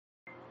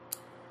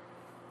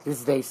This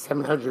is day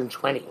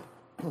 720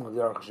 of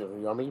the Aruch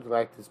Shulchan Yomi. If you'd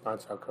like to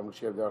sponsor our current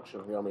share of the Aruch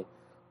Shulchan Yomi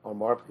or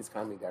more, please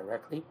contact me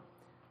directly.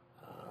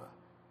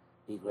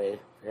 Be great,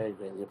 very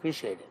greatly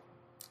appreciated.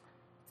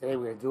 Today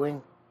we are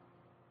doing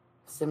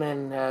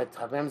Siman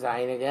Tavem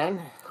Zayin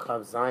again,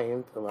 Chav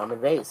Zayin to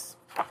Lamed Beis.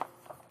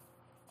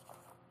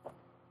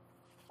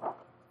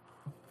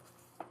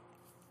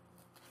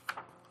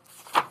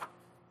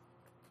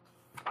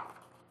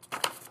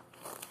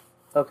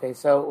 Okay,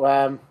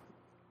 so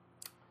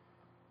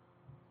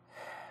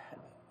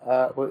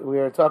we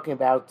were talking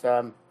about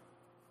Taravas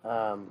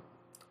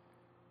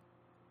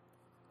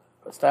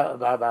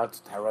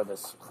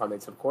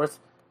Chametz, of course,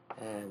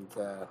 and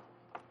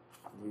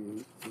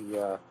in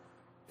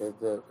the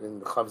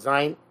Chav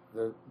Zayin,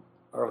 the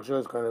Aruch Shulchan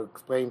is going to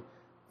explain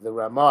the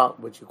Ramah,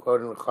 which you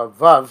quote in the Chav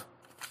Vav,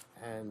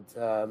 and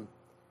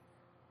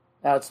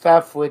now it's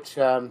stuff which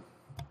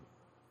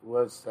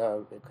was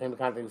came in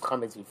contact with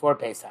Chametz before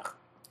Pesach.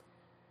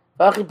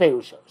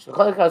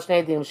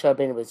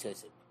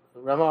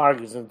 Rama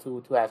argues in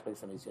two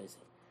aspects of Mitzvah Yosef.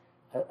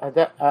 On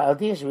the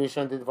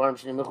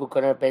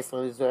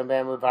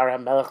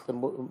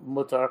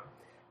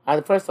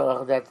first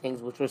halacha, that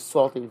things which were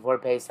salty before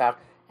Pesach,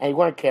 and you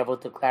weren't careful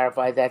to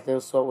clarify that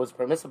the salt was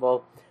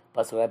permissible.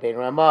 Both says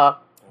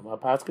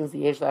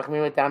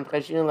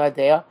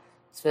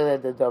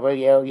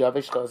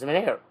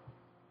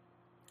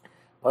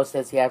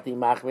you have to be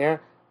machmir.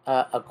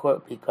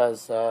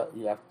 Because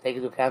you have to take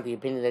into account the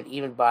opinion that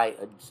even by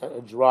a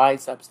dry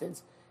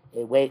substance,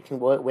 it can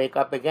wake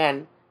up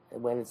again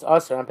when it's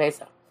also on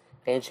Pesach.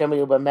 So maybe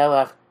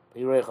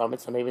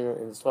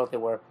in the salt there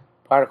were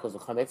particles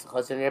of chametz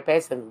near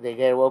Pesach, and they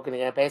get awoken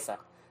again at Pesach.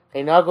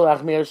 When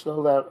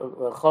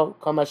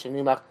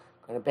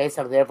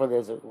Pesach, therefore,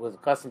 was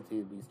accustomed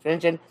to be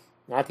stringent,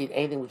 not to eat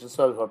anything which was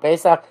sold before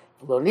Pesach.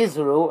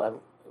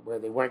 Where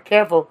they weren't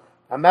careful,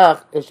 in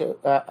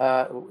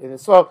the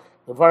salt,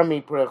 the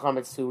varmi put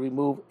chametz to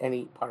remove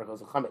any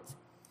particles of chametz.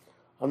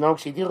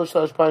 If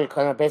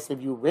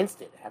you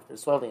rinsed it after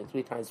salting it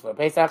 3 times for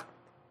Pesach,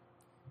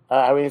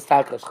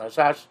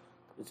 the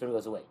concern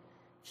goes away.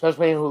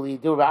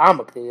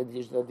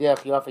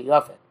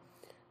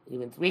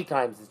 Even 3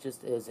 times, it's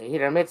just as a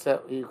hitter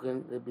mitzvah, you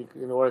can,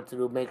 in order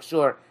to make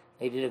sure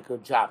they did a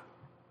good job.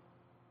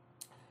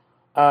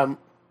 The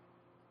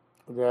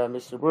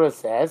Mishnah Berurah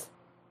says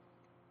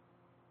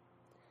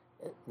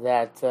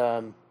that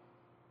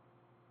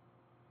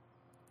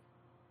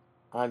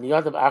on the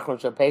Yom Tov Achron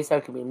Shel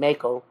Pesach can be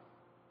meko,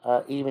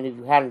 even if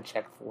you hadn't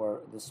checked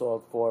for the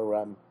salt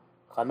for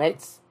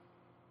chametz,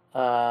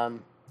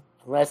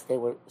 unless they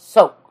were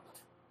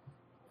soaked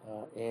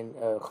in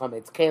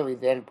chametz keli,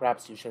 then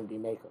perhaps you shouldn't be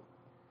meko.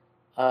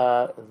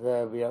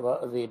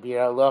 The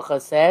Biur Halacha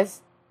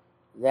says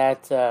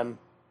that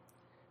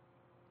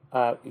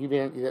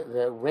even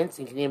the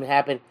rinsing can even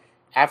happen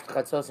after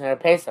chatzos and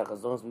Pesach,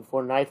 as long as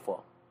before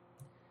nightfall.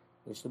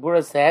 Mishnah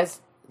Berurah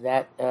says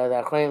that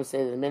the Achrayim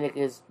say that the minhag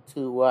is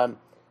to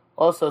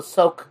also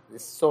soak the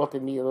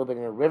salted meat a little bit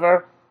in a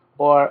river,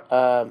 or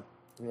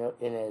in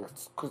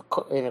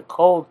a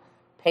cold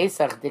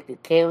Pesach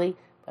dikkat keli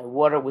by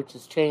water which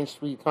is changed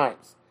 3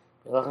 times.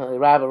 The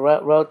Rabbi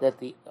wrote that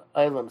the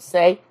Olam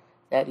say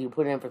that you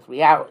put it in for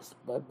 3 hours,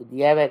 but with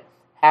the Evet,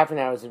 half an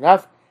hour is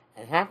enough,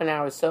 and half an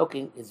hour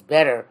soaking is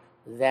better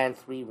than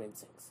 3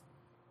 rinsings.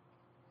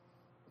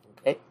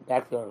 Okay,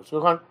 back to Aruch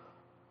Shulchan.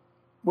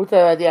 As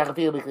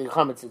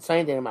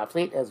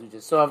we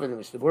just saw in the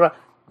Mishnah Berurah,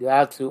 you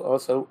have to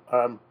also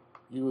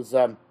use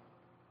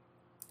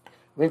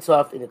rinse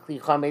off in a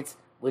kli chametz,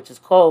 which is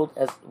cold,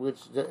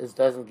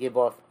 doesn't give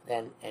off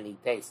then any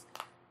taste.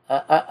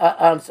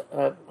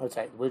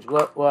 Which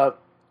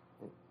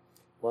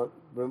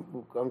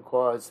won't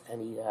cause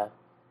any.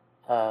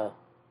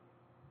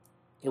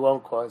 It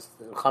won't cause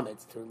the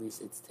chametz to release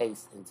its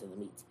taste into the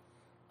meat.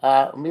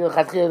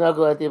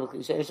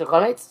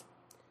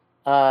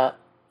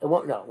 It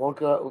won't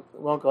go.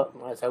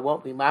 So it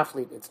won't be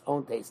maflit its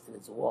own taste in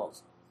its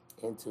walls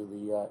into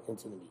the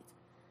meat.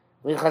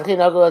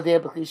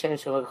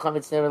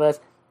 Nevertheless,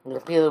 we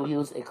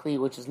use a kli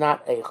which is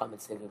not a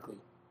chametz kli.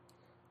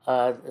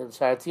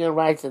 Sharatian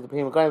writes that the Pri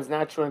Megadim is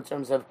not sure in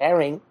terms of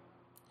herring.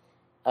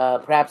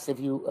 Perhaps if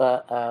you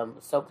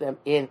soak them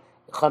in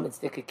chametz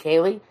dikkat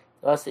keli,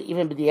 also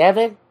even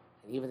b'di'evet,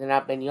 even they're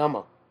not ben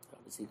yomo,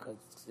 obviously because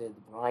the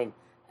brine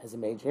has a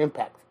major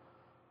impact.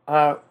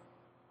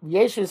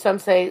 Yeshu, some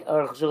say,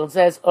 or Shulchan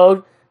says,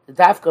 the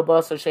dafka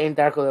basar shein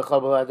darko lechol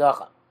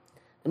b'adacha.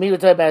 The meat we're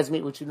talking about is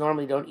meat which you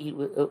normally don't eat,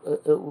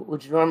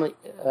 which you normally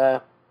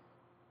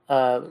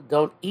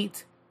don't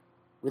eat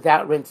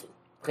without rinsing.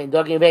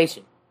 Dog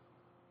invasion.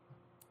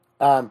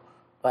 And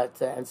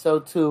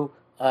so too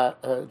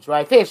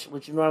dry fish,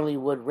 which you normally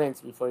would rinse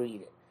before you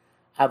eat it.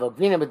 Have a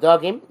green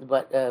bedogim,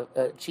 but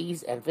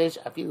cheese and fish.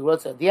 I feel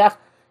rotza diach.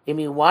 If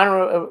you want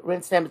to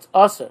rinse them, it's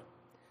also.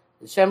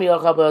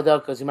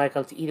 Because you might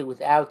come to eat it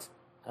without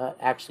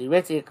actually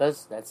rinsing it,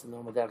 because that's the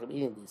normal dark of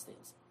eating these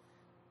things.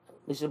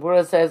 Mishnah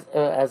Berurah says,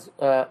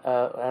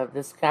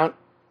 this count,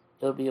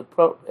 it'll be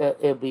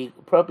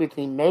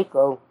appropriately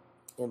mako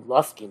in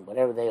luskin,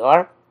 whatever they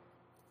are,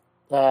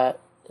 because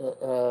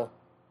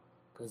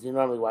you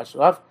normally wash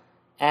it off,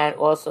 and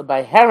also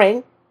by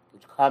herring,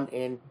 which come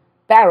in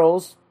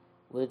barrels,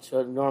 which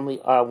normally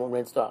are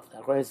rinsed off.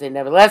 According to say,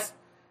 nevertheless,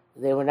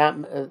 they were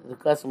not. The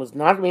custom was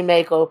not to be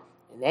mako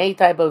in any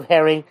type of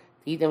herring to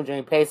eat them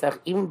during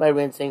Pesach, even by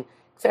rinsing,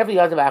 except for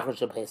Yom Tov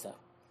Achar Pesach.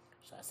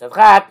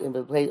 In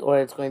the place, or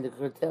it's going to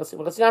curtail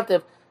Simchas Yom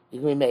Tov, you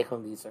can be mako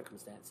in these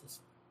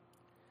circumstances.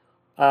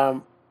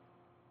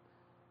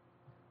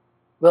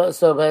 Well,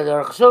 so by the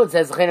Rachshul it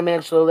says they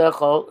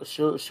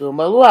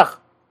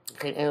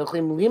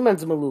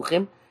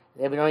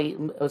have been only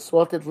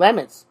salted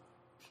lemons.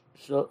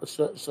 So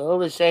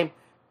the shame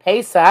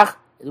Pesach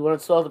they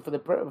weren't salted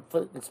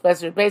for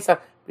especially Pesach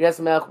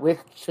milk with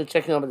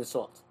checking over the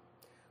salt.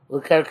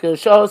 With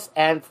karkushos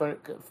and for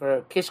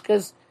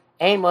kishkas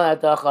and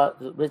moadacha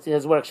rinsing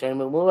his work shame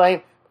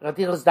mu'ayin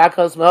ratichos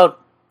dakos mode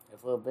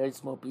for very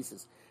small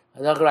pieces.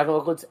 And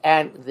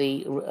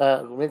the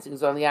rinsing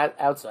is on the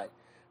outside.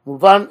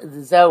 Move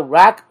on. Zel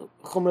rak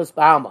chumras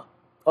ba'alma.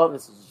 Oh,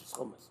 this is just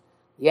chumras.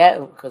 Yeah,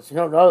 because you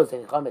don't know there's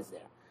any chumras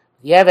there.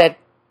 Yevet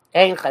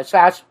ein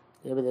chashash.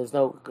 There's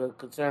no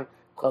concern.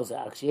 Close it.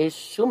 Actually,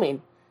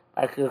 shumin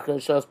are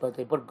shows, but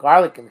they put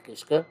garlic in the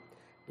kishka.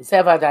 It's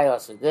havadai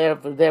also. There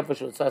for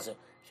sure it's also.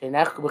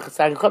 Sheinach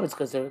b'chasag chumras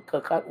because they're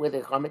cut with a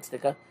chumras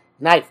stick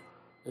knife.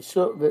 The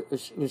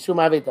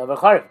shumavi davar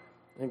charif.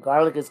 And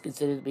garlic is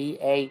considered to be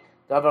a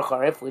davar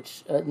charif,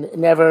 which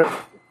never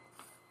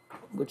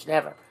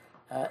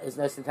is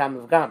less than time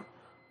of gam.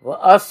 Well,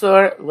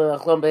 asur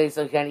l'achlom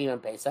Pesach can't even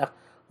Pesach.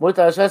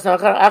 Mutar shesna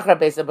achar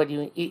Pesach, but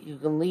you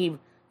can leave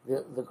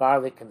the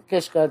garlic and the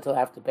kishka until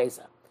after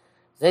Pesach.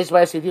 Zeish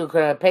v'ashidu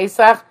kuran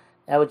Pesach.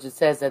 That which it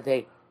says that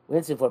they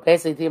rinse it for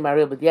Pesach. Ti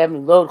Maria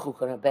b'diavad lo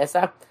kuran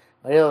Pesach.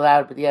 Maria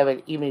allowed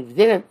b'diavad even if you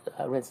didn't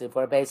rinse it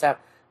for Pesach.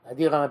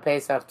 Adiram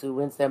Pesach to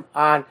rinse them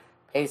on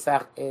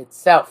Pesach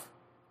itself.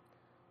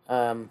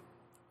 Mr.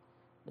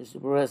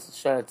 Baruch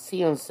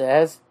Sharatzion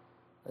says.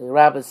 The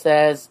Rabbah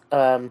says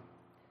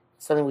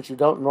something which you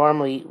don't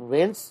normally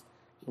rinse.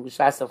 Not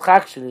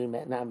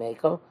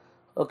meko.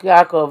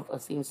 Yaakov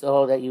seems to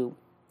hold that you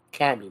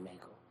can be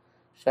meko.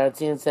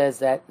 Sharatzion says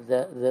that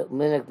the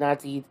minhag not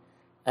to eat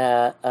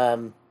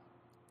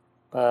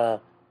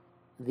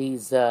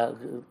these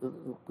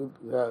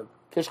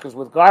kishkas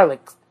with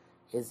garlic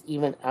is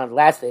even on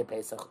last day of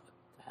Pesach.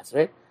 That's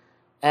right.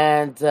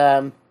 And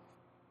Mr.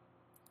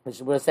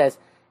 Baruch says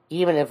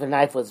even if a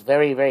knife was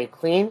very, very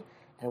clean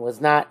and was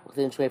not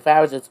within 24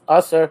 hours, it's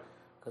usher,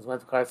 because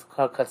once the car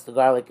cuts the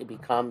garlic, it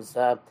becomes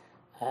nastam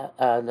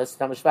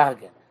shvach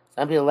again.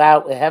 Some people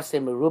allow hefse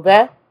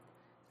merubeh,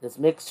 this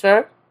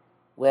mixture,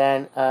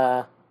 when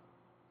I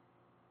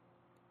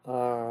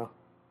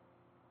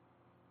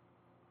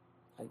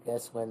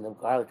guess when the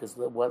garlic is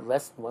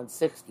less than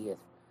 1/60th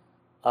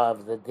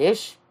of the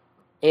dish,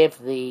 if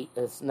the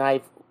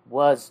knife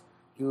was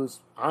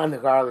used on the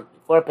garlic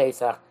before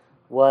Pesach,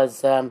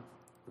 was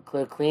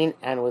clean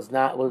and had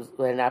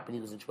not been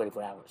used in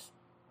 24 hours.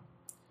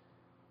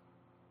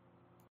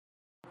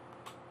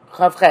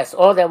 Chavches,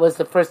 all that was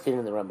the first thing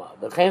in the Ramah.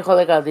 But Chayin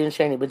Cholek Al Din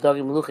Sheni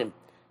B'Dogim Meluchim.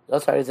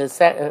 Also, is the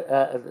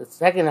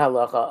second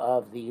halacha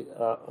of the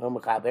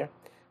Mechaber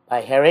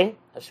by herring,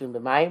 Hashum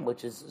B'Mayim,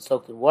 which is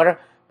soaked in water.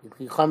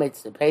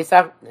 Chometz the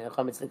Pesach, and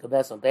Chometz the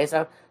Kabes on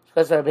Pesach.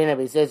 Shkos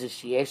Rabbeinu says it's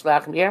Sheyesh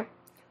Lachmir.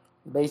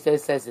 The Beisay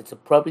says it's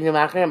appropriate to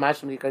Machmir.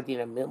 Mashim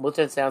Mikardina.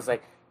 Mutter sounds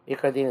like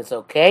Mikardina is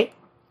okay.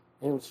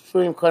 And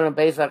Shurim Kodim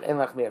Pesach and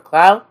Lachmir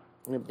Klau.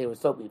 And if they were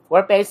soaked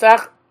before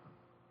Pesach,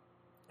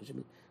 it should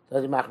be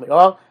doesn't Machmir at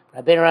all.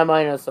 Rabbeinu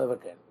Ramah no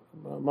Sovakin.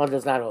 One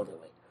does not hold it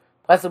away.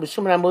 Plus, the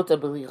Shuman Amuta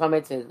B'li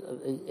Chometz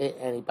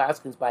and he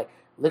paskins by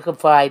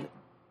liquefied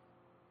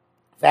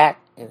fat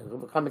and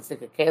Chometz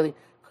Tika Keli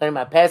Kodim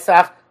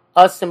HaPesach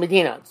Us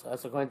Medina. So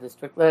that's according to the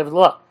strict letter of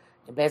law.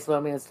 And basically, I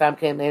mean, it's time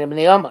came in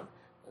Yoman.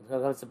 When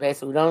it comes to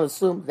Pesach, we don't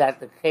assume that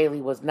the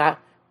Keli was not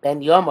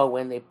Ben Yomo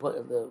when they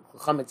put the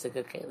Chometz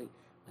Tika Keli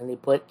when they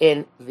put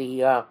in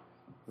the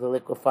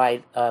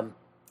liquefied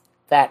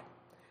fat.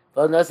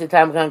 But Nasi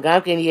Tam Gam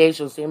Gam Ken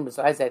Yeshul Sim.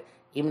 Besides that,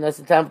 even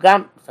Nasi Tam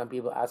Gam, some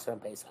people ask on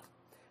Pesach.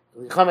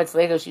 Chometz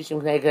Lego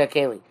Shishim Knei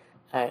Keli.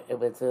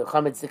 If it's a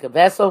Chometz Tika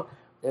vessel,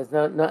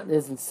 there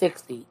isn't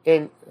 60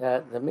 in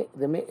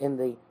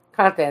the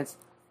contents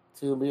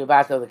to be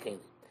about the Keli.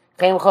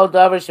 Chem Chol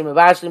Davar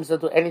Shemavashlim, so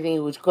to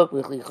anything which cook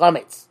with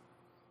Chometz,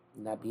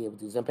 not be able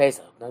to use on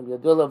Pesach. Not be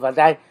able to do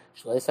Vadai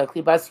Shloi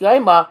Sakli Bas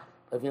Yoima.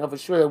 But if you know for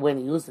sure that when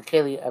you use the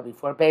Keli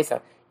before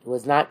Pesach, it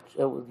was not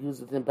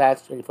used within the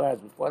past 24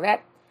 hours before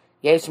that.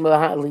 Yesh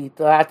Melahali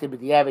Talati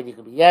B'Diavad, you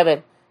can be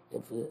Yevad.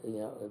 If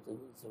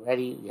it's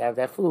already, you have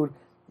that food,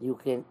 you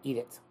can eat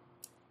it.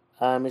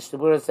 Mr.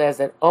 Bura says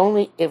that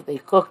only if they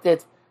cooked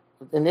it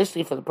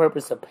initially for the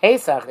purpose of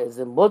Pesach is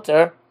in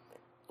mutter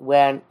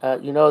when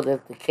you know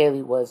that the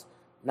keli was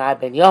not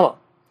ben yomo.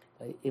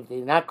 But if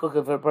they not cook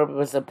it for the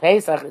purpose of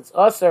Pesach, it's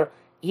usher,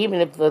 even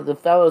if the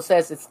fellow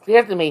says it's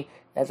clear to me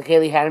that the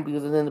keli hadn't been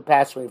used within the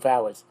past 24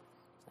 hours.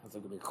 Sounds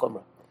like a big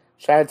chumrah.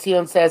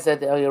 Sharatzion says that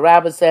the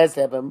Rabbah says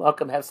that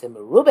B'Makam Hefsei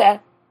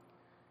Merubeh,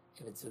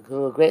 If it's a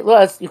great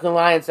loss, you can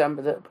rely on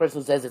the person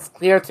who says it's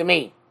clear to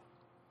me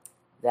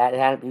that it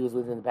hadn't been used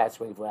within the past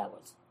 24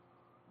 hours.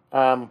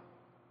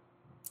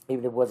 Even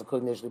if it wasn't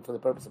cooked initially for the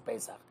purpose of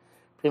Pesach.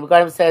 Pri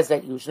Megadim says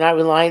that you should not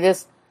rely on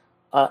this.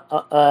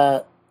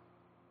 You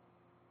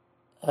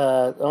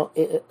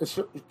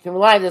can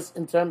rely on this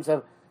in terms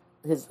of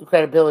his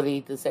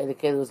credibility to say the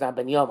keli was not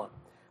ben yoma.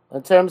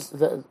 In terms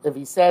of if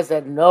he says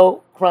that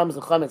no crumbs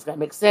of chametz got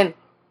mixed in,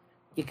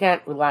 you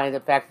can't rely on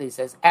the fact that he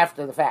says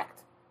after the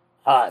fact.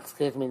 It's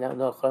clear to me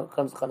no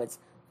crumbs of chametz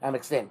got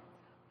mixed in,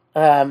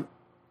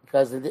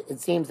 because it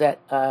seems that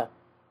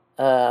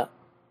if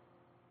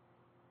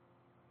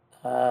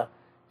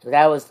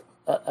that was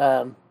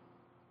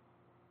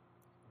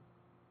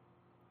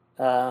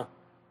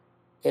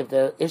if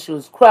the issue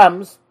is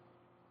crumbs,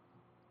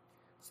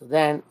 so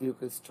then you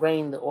could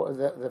strain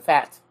the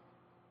fat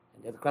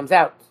and get the crumbs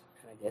out.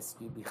 And I guess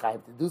you'd be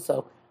chayav to do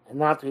so and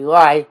not to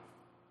rely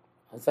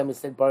on something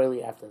said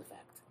barely after the fact.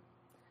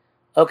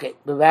 Okay,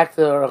 but back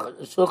to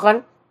the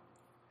Shulchan.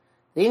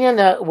 The Indian,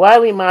 why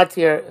are we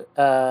matir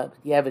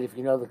B'diavad if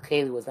you know the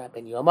keli was not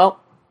ben yomo?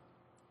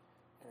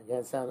 And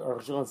again,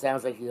 Shulchan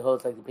sounds like he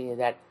holds like the opinion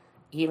that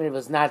even if it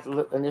was not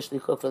initially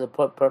cooked for the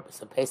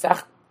purpose of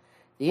Pesach,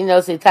 the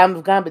Indian say tam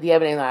v'gam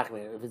b'diavad ain't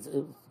lachmir. If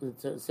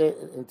it's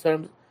in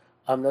terms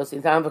of no say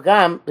tam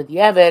v'gam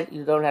b'diavad,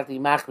 you don't have to be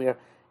machmir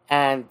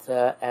and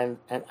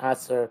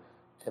aser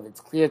if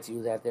it's clear to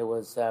you that there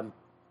was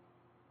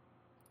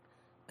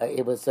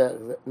it was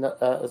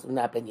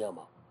not ben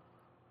yomo.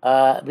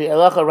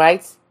 Halacha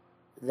writes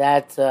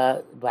that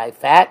by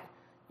fat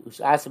you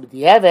should aser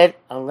b'diavad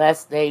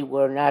unless they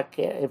were not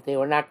if they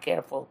were not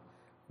careful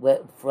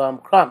from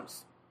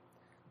crumbs.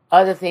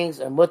 Other things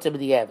are mutter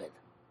b'diavad.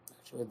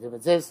 Not sure what the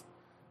difference is.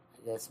 I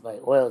guess by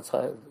oil it's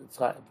hard.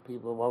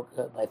 People won't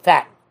by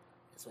fat.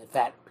 It's by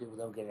fat people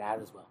don't get it out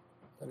as well.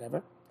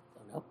 Whatever.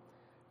 Don't know.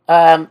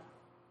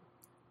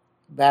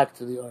 Back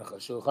to the Aruch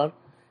HaShulchan.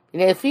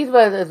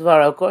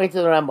 According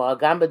to the Ramah,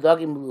 gam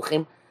b'dagim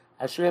meluchim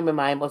ashurim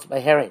b'mayim also by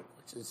herring,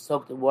 which is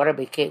soaked in water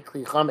by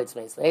kli chametz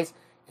meisleis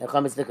and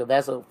chametz liquor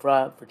vessel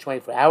for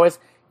 24 hours.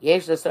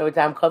 Yesh l'serve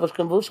tam kavush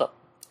kumvushal.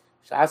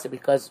 Shasa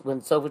because when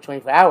it's soaked for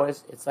 24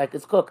 hours, it's like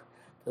it's cooked.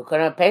 The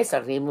Kohen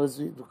Pesach even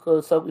was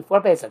soaked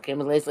before Pesach. Came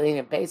with leis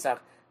in Pesach.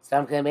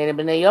 Some came in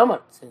b'nei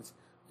yomon. Since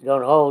we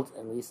don't hold,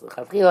 at least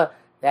l'chatchila,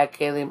 that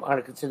kelim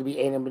are considered to be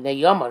ein b'nei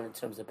yomon in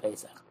terms of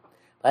Pesach.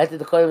 But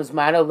the Kohen was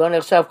mano lo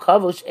nechshav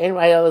kavush ein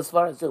rayal as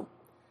far as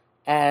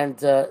and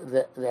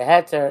the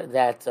heter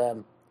that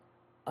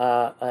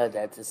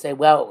to say,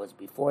 well, it was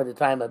before the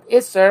time of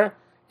Isser,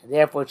 and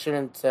therefore it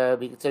shouldn't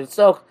be considered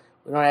soaked.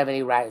 We don't have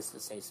any rights to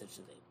say such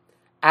a thing.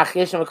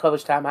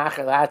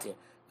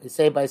 We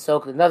say by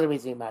soak, another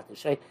reason you matter.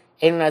 It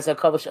only comes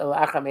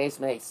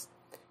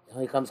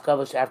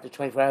kavush after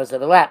 24 hours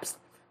have elapsed.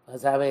 Then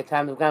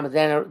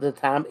the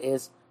time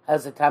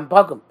has a time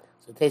bugum,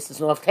 so it tastes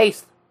an off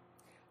taste.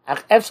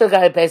 But perhaps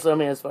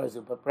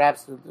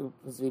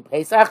this be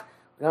Pesach.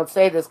 We don't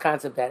say this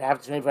concept that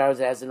after 24 hours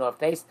it has an off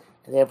taste,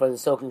 and therefore the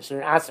soaking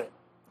shouldn't answer it.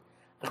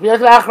 Last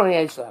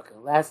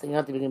thing, you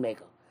don't have to be make.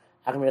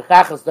 But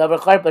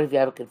if you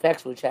have a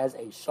confection which has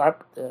a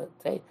sharp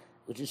taste,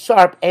 which is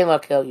sharp,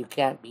 you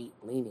can't be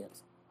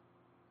lenient.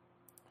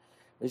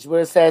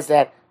 Mishmur says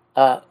that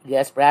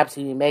yes, perhaps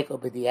you make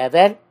up with the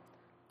Eved.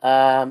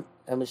 And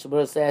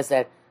Mishmur says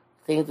that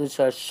things which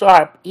are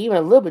sharp, even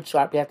a little bit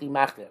sharp, you have to be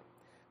machner.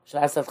 You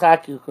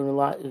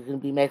can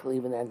be makel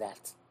even than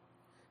that.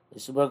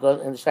 Mishmur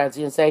goes and tries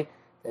to say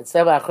that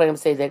several achronim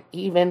say that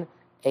even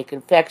a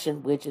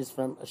confection which is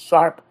from a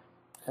sharp,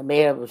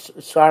 made of a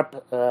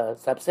sharp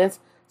substance,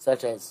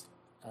 such as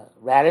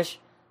radish,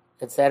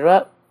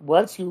 etc.,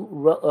 once you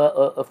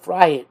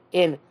fry it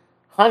in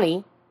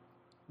honey,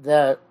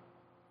 the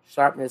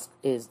sharpness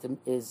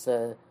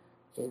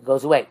it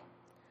goes away.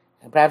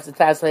 And perhaps the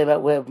Taz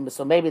about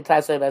so maybe the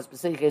Taz about a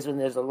specific case when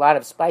there's a lot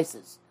of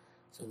spices,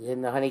 so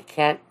then the honey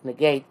can't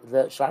negate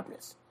the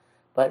sharpness.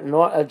 But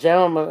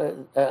normal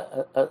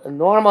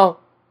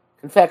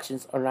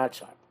confections are not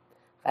sharp.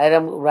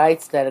 Adam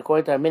writes that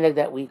according to our minhag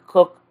that we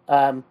cook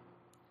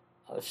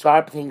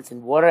sharp things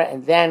in water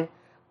and then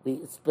we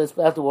split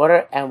out the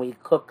water and we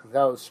cook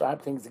those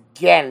sharp things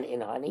again in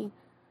honey.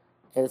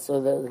 And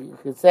so you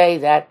could say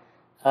that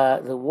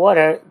the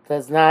water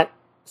does not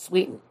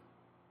sweeten.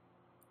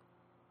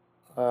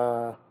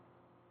 I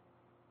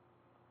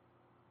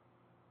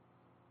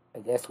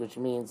guess which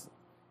means it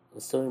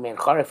will still remain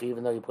charif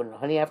even though you put in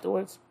honey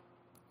afterwards.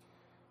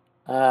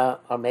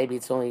 Or maybe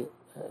it's only,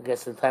 I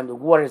guess, the time the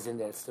water's in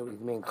there, it still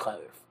remains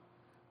charif.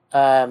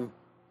 One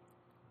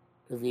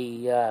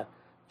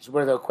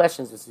of the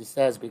questions, as he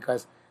says,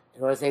 because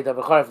in order to say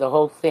davar charif, the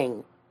whole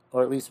thing,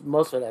 or at least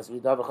most of it has to be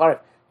davar charif.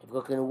 If you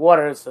cook it in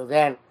water, so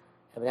then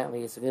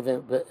evidently it's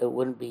significant, but it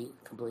wouldn't be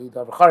completely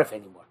davar charif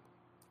anymore.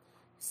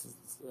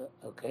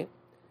 Okay.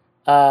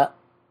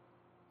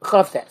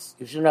 Chavtes,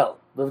 you should know.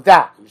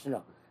 B'vda, you should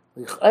know.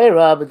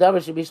 B'davar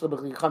shebishlo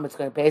b'chli chametz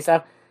kind of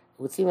Pesach.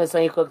 It would seem that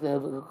when you cook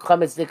the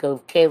chametz dik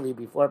of keli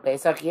before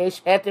Pesach,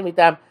 yesh heter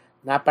mitam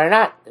not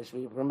parnat. There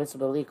should be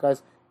permissibility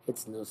because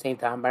it's no same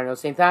time by no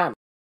same time.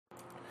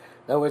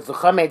 In other words, the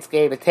chametz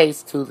gave a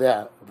taste to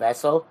the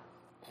vessel,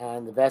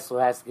 and the vessel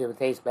has to give a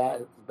taste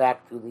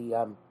back to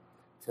the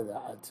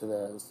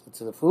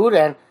food,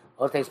 and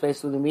all takes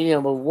place through the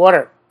medium of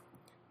water.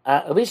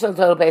 Additional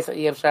total Pesach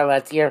you have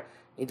shalatir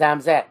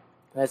idam zeh.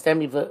 Last time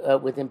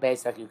within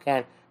Pesach you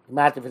can be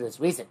matter for this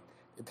reason.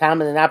 The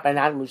time of the not by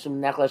not mushum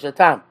nechlash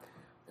atam.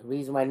 The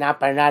reason why not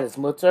by not is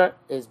mutter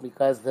is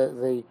because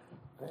in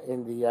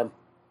the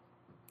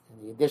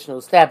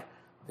additional step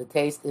the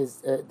taste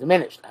is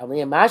diminished.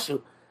 Aliyah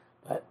mashu,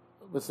 but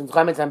since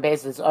chametz on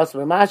Pesach is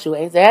also a mashu,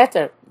 ain't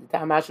zeheter. The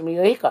time mashu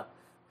miyohika,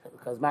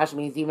 because mashu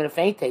means even a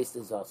faint taste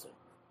is also,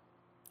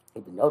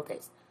 even no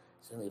taste,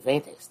 certainly a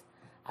faint taste.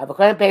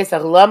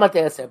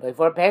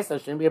 Before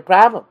Pesach shouldn't be a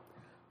problem.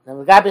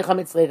 But he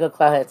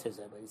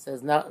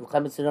says no, in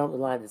chametz you don't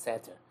rely on this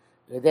heter.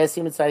 There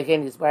seems like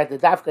again is part the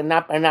dafka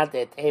not by not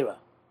the tera,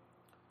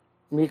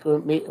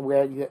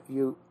 where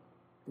you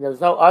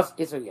there's no us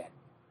isser yet.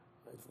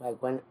 It's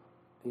like when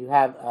you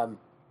have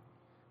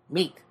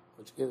meat,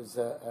 which gives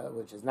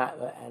which is not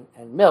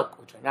and milk,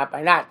 which are not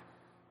by not.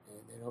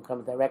 They don't come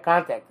in direct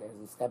contact. There's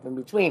a step in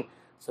between,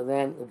 so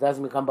then it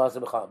doesn't become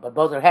basar b'chol. But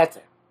both are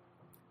heter.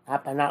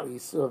 Not by not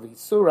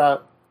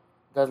Yisura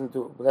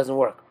doesn't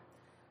work.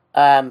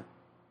 As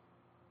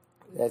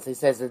he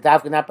says, the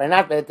dafka not by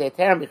not, but the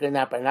terem because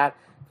not by not.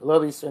 The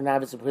low Yisura now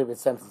is a pretty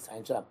something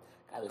sign job.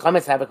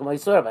 Chametz have a kamo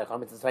Yisura, but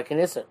chametz is like an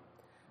Isser.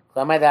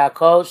 Klamay da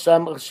kol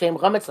shem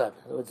chametz lev.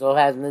 It all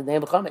has the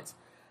name of chametz.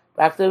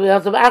 But on the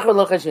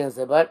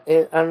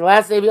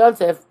last day of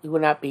Yontif, you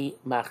would not be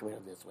machmir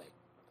this way.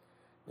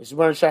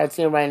 Mishmur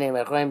Sharatzim right name.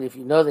 If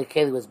you know that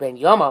Keli was Ben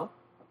Yomo,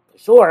 for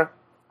sure,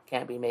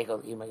 can't be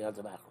Mekel Ima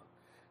Yontif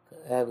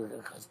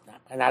because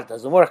that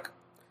doesn't work.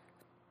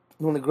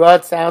 When the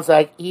Grod sounds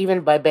like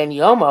even by Ben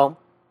Yomo,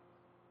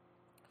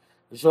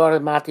 Shor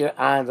Matir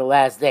on the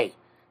last day.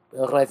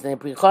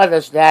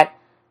 That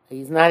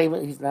he's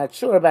not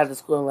sure about the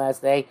school on the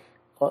last day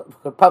for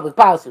public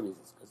policy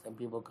reasons, because then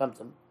people come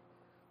to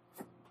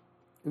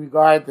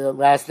regard the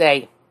last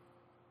day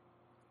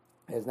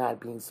as not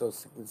being so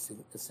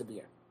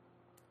severe.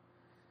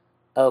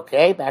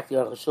 Okay, back to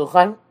your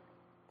Shulchan.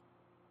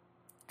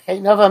 Okay,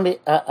 Nova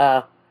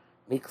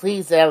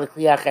Mikli Zel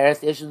Kli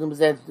Acheres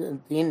Yeshudum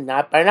Din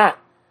not by not.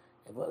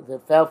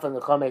 It fell from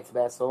the Chometz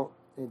vessel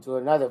into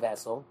another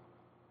vessel,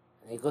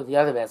 and he cooked the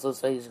other vessel,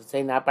 so you should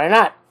say not by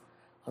not.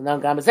 It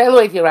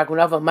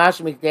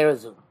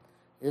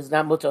is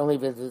not much only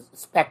with the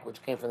speck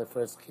which came from the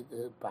first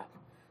pot.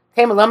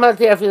 Why? Why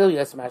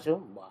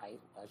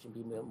should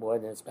be more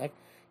than a speck?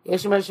 Yeah,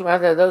 even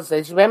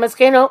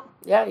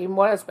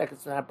more than a speck,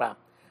 it's not a problem.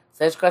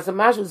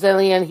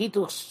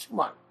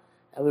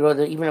 And we wrote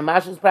that even a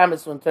mashu is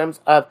promised in terms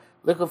of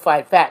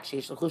liquefied fat.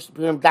 We're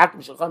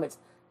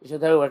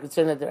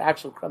concerned that there are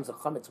actual crumbs of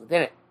chametz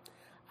within it.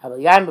 But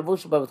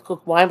with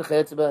cooked wine,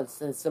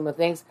 and similar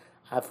things,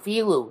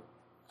 afilu,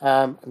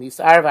 even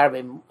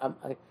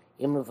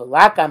if a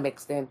laka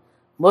mixed in,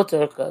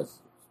 mutter,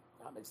 because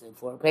not mixed in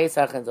for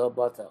Pesach and Zol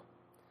Botel.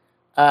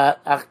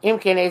 Im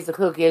kenes the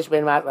chiluk yesh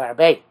ben mat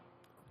la'arbei.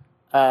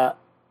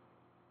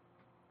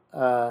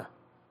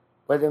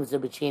 Whether it's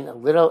between a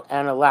little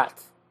and a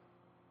lot.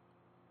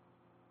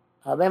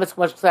 Whatever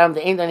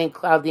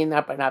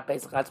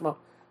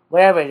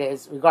it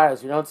is,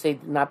 regardless, you don't say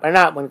not by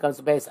not when it comes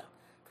to Pesach.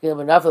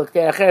 Even if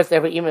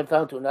it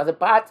fell into another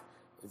pot,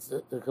 it's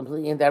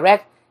completely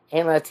indirect.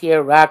 And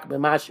latir rak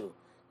b'mashu.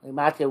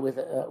 Matir with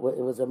it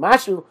was a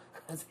mashu,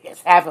 because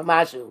it's half a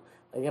mashu.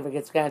 If it ever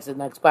gets scratched in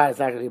the next pot, it's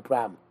not going to be a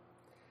problem.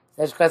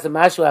 That's because the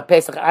mashu a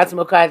Pesach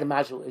atzmokai. The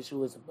mashu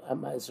issue is a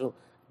issue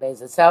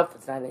based itself.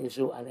 It's not an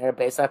issue on Erev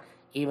Pesach,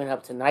 even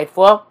up to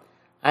nightfall.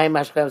 I am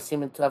mashkav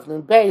siman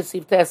tuflin bay.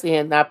 See Tesli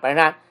and not by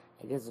not.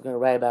 I guess it's going to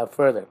write about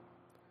further.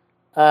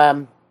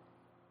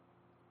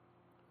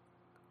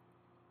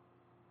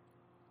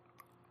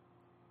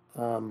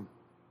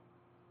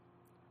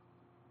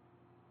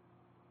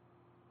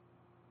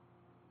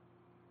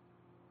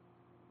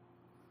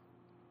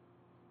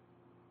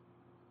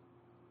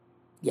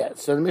 Yeah,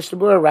 so the Mishnah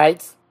Berurah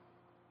writes.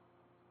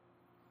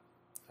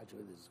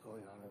 Actually, this is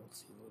going on. Let's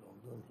see what I'm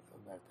doing. Go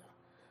back down.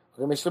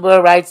 The Mishnah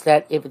Berurah writes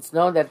that if it's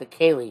known that the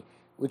keli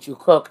which you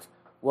cooked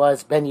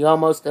was ben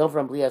yomo still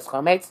from blias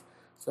chametz,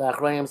 so the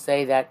Achronim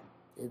say that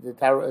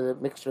the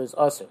mixture is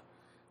also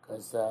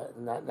because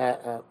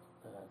it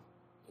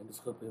was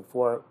cooked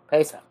before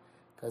Pesach,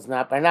 because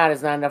not by not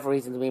is not enough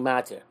reason to be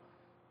matir.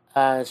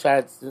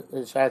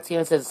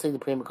 Sharatzion says the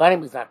Prima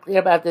Kohanim is not clear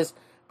about this.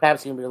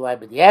 Perhaps you can be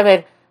relied by the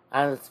Eved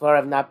on the Svar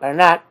of not by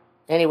not.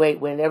 Anyway,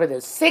 whenever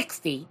there's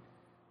 60,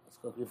 let's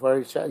cook before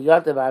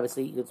Yontav,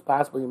 obviously it's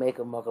possible you make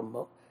a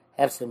mokum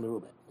hefsim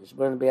merubah. You should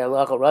burn the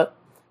be'alacha rut,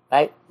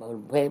 right?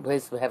 When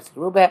place for hefsim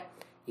merubah,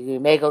 you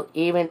can make it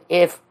even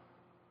if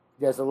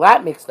there's a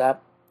lot mixed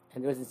up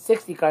and there's a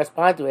 60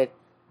 correspond to it.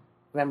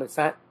 Remember, it's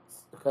not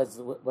because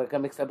what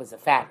got mixed up is a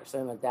fat or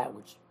something like that,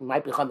 which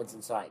might be chametz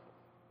inside.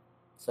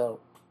 So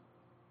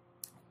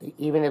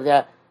even if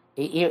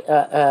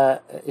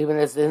even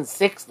if it's in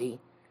 60,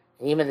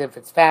 And even if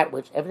it's fat,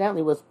 which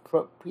evidently was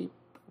what's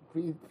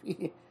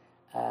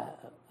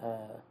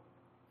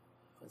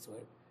the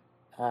word?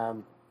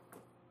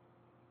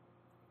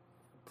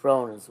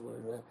 Prone is the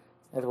word. It's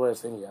not the word I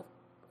was thinking of.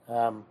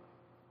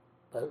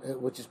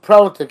 But which is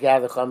prone to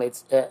gather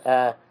chametz,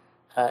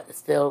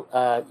 still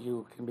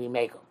you can be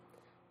makel.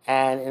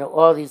 And in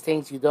all these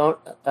things, you don't.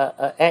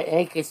 In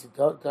any case, you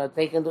don't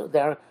take into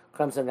there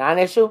comes a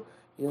non-issue.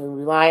 You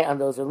rely on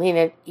those who are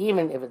lenient,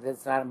 even if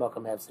it's not a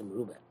mokum hefsim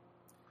ruben.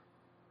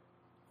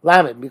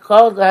 Lamed,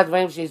 because the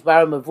hadvarim she's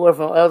borrowed before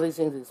from all these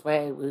things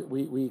explained,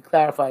 we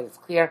clarified it's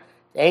clear.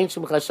 The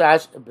ancient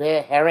chashash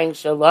behering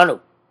shalonu.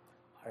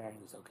 Our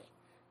herring is okay.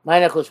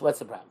 Ma'inachush, what's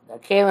the problem? The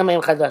kelim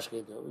im chadash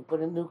we put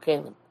a new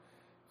kelim.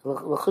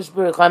 L'chush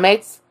b'ur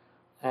chametz.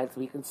 And to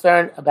be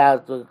concerned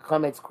about the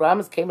chametz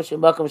crumbs, kemish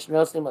makom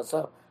shnosim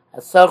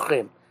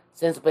asochrim,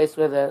 since the place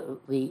where the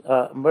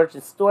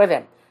merchants store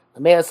them. The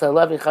me'as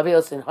loving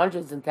chavios in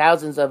hundreds and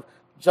thousands of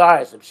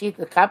jars of sheet,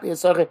 the copy of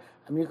sochrim.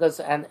 And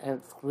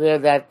it's clear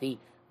that the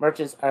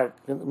merchants are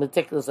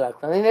meticulous about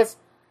cleanliness.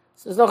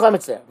 So there's no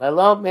chametz there.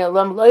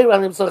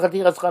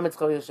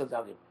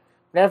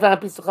 Never found a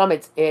piece of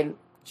chametz in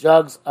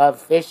jugs of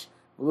fish,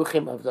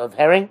 meluchim of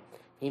herring.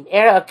 If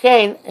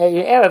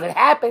it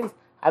happens,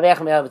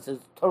 it's a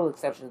total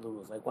exception to the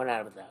rules, like 1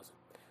 out of 1,000.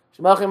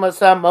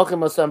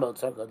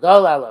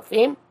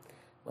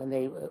 When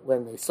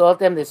they salt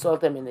them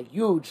in a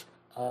huge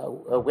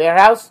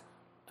warehouse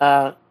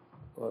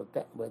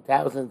with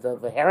thousands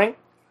of herring.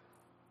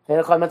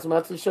 The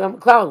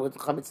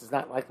chametz is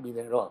not likely to be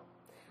there at all.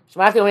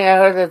 Shemati, when I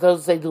heard that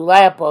those say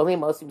dulaya polim,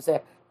 most of them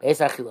say beis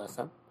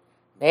achilosam.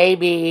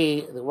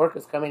 Maybe the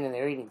workers come in and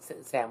they're eating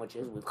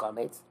sandwiches with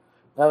chametz.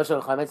 The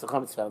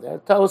chametz fell there.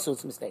 Tosu,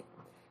 it's a mistake.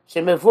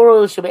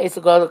 Shemefuru shebeis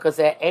agol because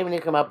they aim to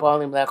come up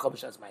polim lechol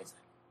b'shas ma'aser.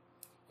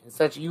 In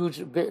such huge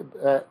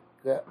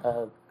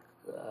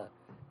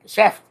geschäft,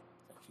 such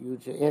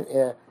huge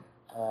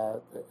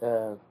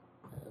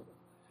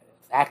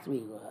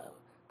factory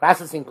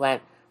processing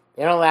plant,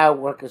 they don't allow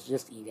workers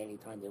just to eat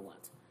anytime they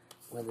want.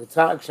 When the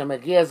time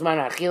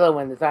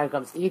when the time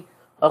comes to eat,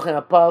 they go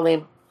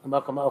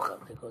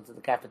to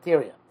the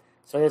cafeteria.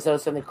 So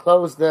they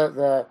close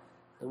the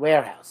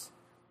warehouse.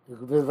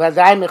 But if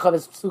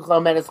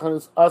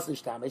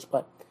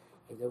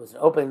there was an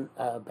open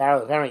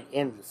barrel of herring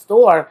in the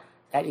store,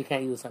 that you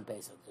can't use on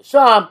Pesach. The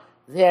Sham,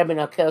 there been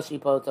a kel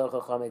shipo tocha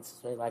chometz.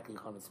 It's very likely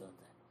chometz on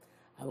that.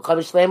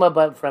 Chavish shlema,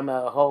 but from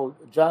a whole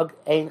jug,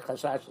 ein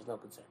chashash is no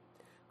concern.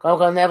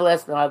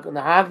 Nevertheless,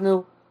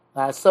 nahagnu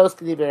la'asos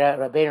k'di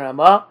Rabbeinu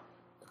Ramah.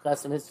 The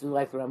custom is to do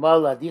like the Ramah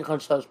la'dichon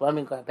shlosh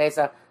b'amim kol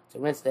Pesach, to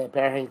rinse the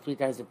herring 3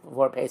 times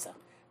before Pesach.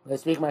 But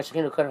speak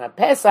mashachinu kodim on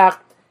Pesach.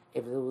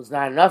 If it was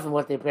not enough in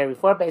what they prepared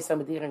before Pesach,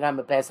 medichon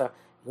gam Pesach,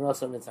 you can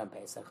also rinse on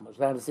Pesach.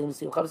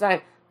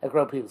 Like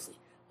wrote previously.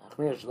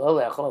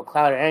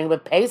 Cloud herring,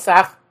 but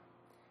Pesach,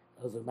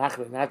 those are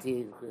machmir, not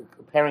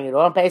preparing it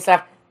all on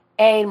Pesach.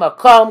 Ein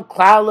makom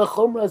cloud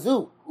lechumra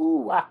zu.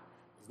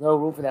 There's no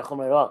room for that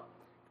chumra at all.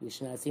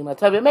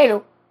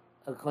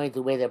 According to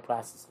the way they're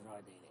processed in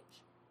our day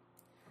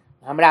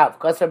and age. Of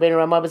course, Rabbeinu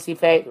Ramah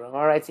b'sifei. The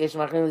Ramah writes, "Yesh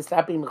machmir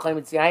l'stapim mechayim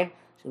mitziyayin.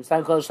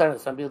 Shemstam kol shana."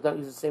 Some people don't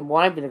use the same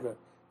wine vinegar.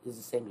 Use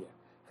the same year.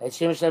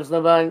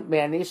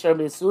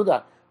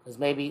 Because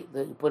maybe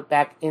you put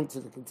back into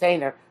the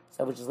container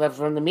stuff which is left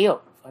from the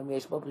meal.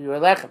 Sometimes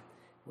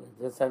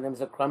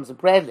there are crumbs of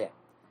bread there.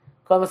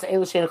 In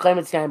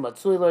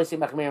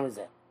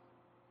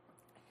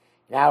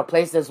our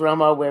place, there's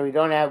Rama where we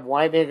don't have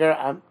wine vinegar.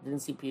 I didn't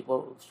see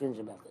people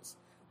stringent about this.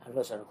 We're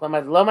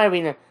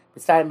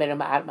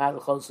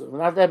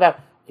not about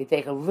we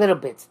take a little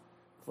bit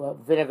for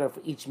vinegar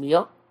for each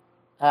meal.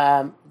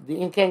 The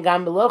inken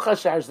gam below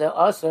chashash they're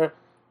also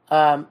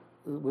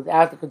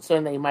without the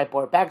concern that you might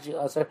pour it back.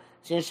 Also,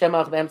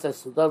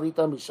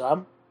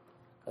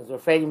 because we're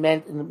afraid he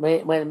meant in the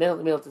middle of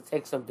the meal to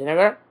take some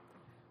vinegar.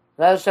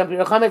 And crumbs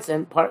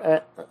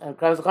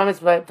of chametz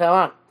fell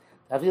on.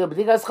 And you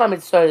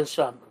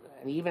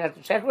even have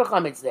to check for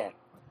chametz there.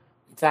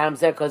 The times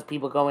there because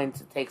people go in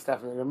to take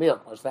stuff in the meal.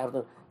 We're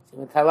talking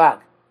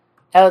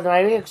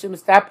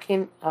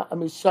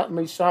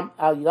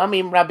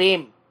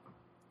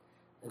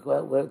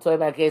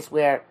about a case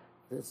where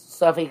the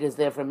suffix is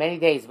there for many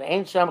days. The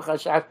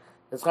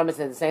chametz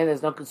is saying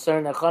there's no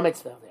concern that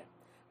chametz fell there.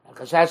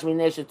 Chashash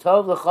minesh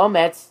tov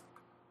lechometz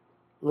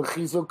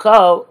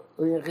lechizuko.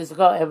 Take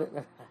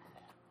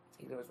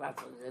the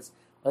responsibility for this,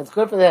 but it's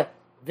good for the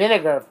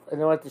vinegar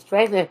in order to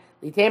strengthen it.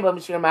 L'itein bo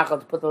mishir machal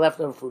to put the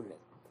leftover food in it.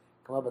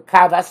 Come up with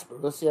kavas,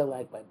 Russia,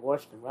 like by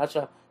borscht in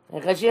Russia.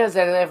 And Chashina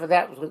said therefore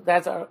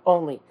that's our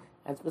only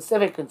and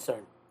specific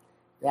concern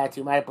that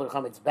you might put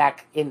chametz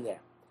back in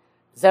there.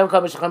 This is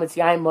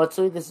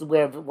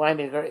where wine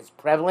vinegar is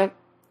prevalent.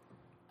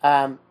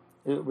 People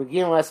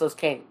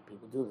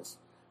do this.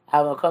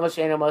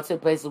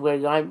 Places where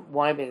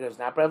wine vinegar is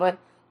not prevalent.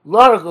 They're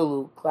not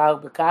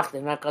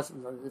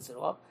accustomed to this at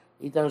all.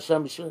 To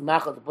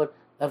put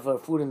leftover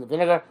food in the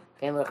vinegar.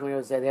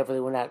 Therefore, they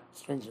were not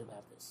stringent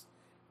about this.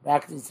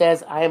 Back it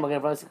says, I am going to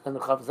run on the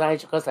Chav Zayin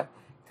Shekosa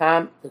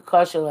tam the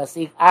kosher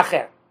lasik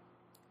acher.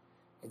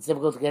 It's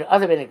difficult to get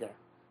other vinegar.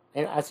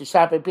 And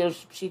asushape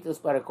pshitus,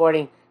 but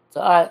according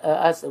to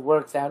us, it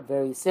works out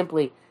very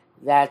simply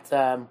that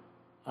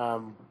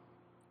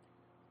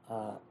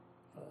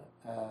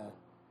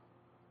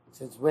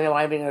since winter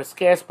wine vinegar is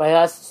scarce by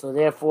us, so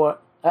therefore,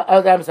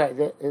 I'm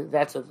sorry,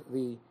 that's what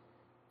the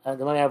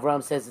Magen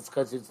Avraham says. It's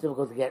because it's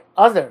difficult to get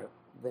other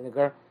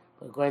vinegar.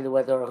 But according to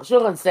what the Aruch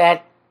HaShulchan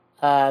said,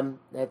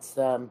 that's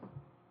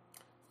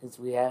since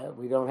we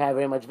don't have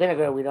very much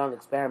vinegar, we don't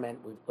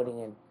experiment with putting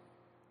in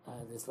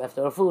this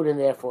leftover food, and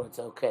therefore it's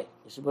okay.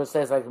 The Shabbat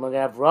says, like the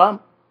Magen Avraham,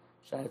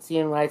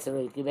 Sharatzian writes that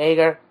Rabbi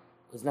Eger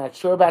was not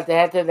sure about the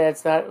heter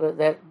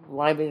that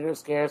wine vinegar is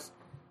scarce,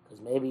 because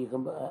maybe you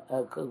can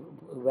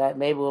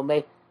maybe we'll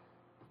make.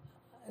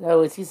 In other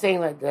words, he's saying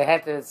like the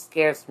heter that's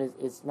scarce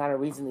is not a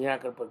reason you're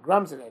not going to put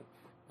grums in it.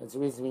 It's a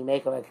reason we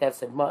make it like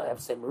Hefsed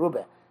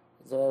Merubah.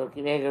 So Rabbi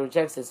Eger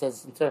rejects it.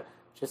 Says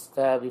just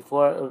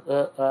before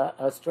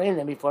strain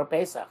them before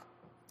Pesach.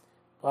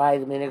 Buy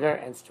the vinegar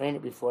and strain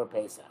it before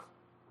Pesach.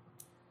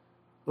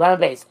 Lam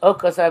base.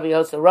 Okasavi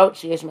also wrote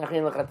sheyesh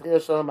machin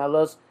lechatchila shalom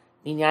malos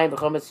min yain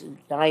b'chometz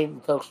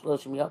yain toch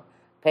shloshim yom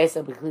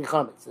Pesach b'kli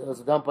chometz.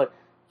 So don't put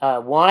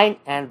wine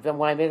and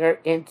wine vinegar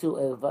into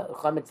a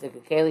chometz like a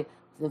keli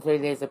within 30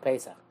 days of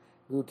Pesach.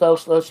 Toch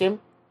shloshim,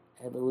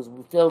 and it was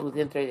filled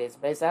within 30 days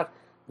of Pesach.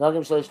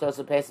 Nogim shlosh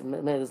shlosh Pesach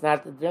is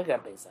not the drink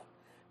of Pesach.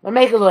 But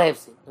make a lo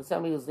hefsi. If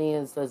somebody who's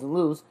lean doesn't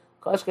lose,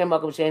 koshkem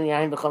makom shein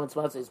yain b'chometz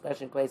matzah,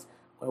 especially in a place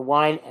where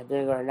wine and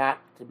vinegar are not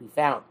to be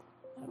found.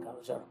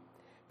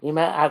 If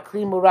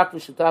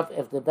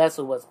the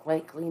vessel was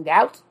cleaned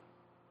out,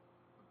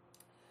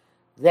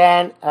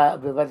 then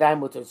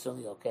it's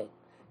only okay.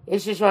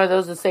 It's just one of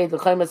those that say the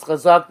chaymas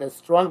chazak, the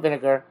strong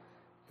vinegar,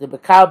 the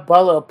bekal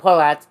bala or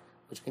polat,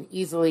 which can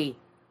easily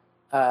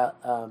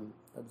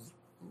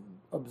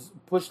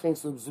push things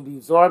to be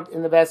absorbed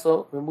in the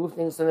vessel, remove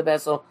things from the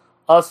vessel.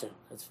 Also,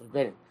 that's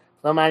forbidden.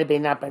 And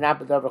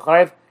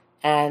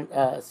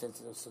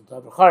since it's a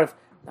davar charif,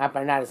 not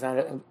by not, it's not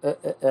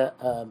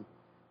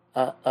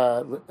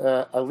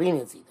a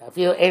leniency. I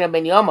feel ain't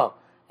ben yomo,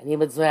 and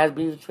even if it has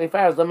been 24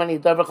 hours, the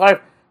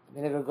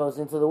vinegar goes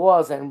into the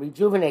walls and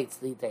rejuvenates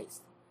the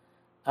taste.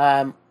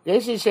 Those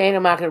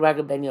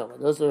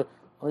are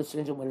only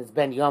stringent when it's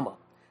ben yomo.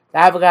 The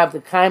avagav the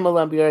kaimal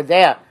and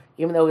biyardea,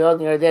 even though we all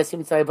know there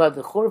seems to be about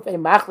the churfei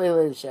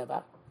machle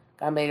sheva,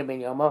 kamein ben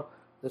yomo.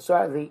 The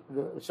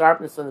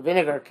sharpness of the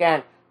vinegar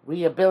can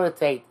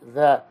rehabilitate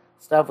the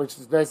stuff which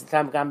is noisy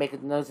time, can make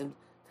it noisy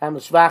time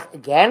of shvach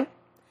again.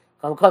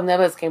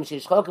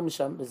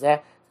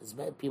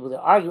 People that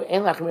argue,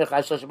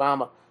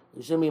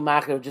 you shouldn't be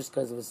machir just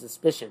because of a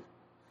suspicion.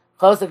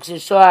 Also,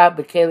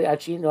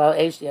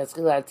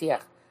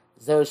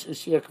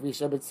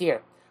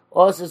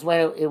 is when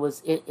it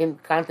was in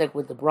contact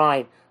with the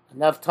brine,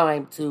 enough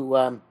time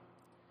to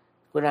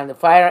put it on the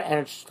fire and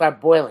it should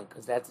start boiling,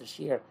 because that's a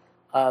shear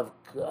of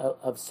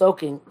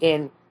soaking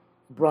in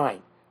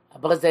brine.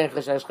 It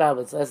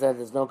says that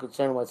there's no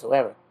concern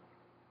whatsoever.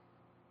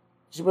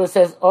 Shibur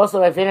says also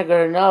by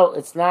vinegar, no,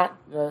 it's not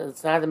the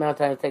amount of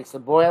time it takes to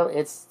boil,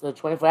 it's the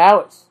 24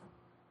 hours.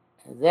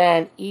 And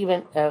then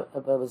even if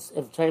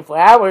 24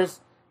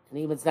 hours, and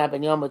even it's not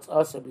ben yom, it's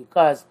also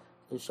because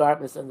the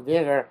sharpness of the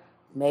vinegar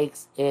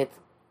makes it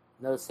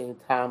no same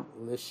tam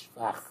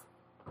lishvach.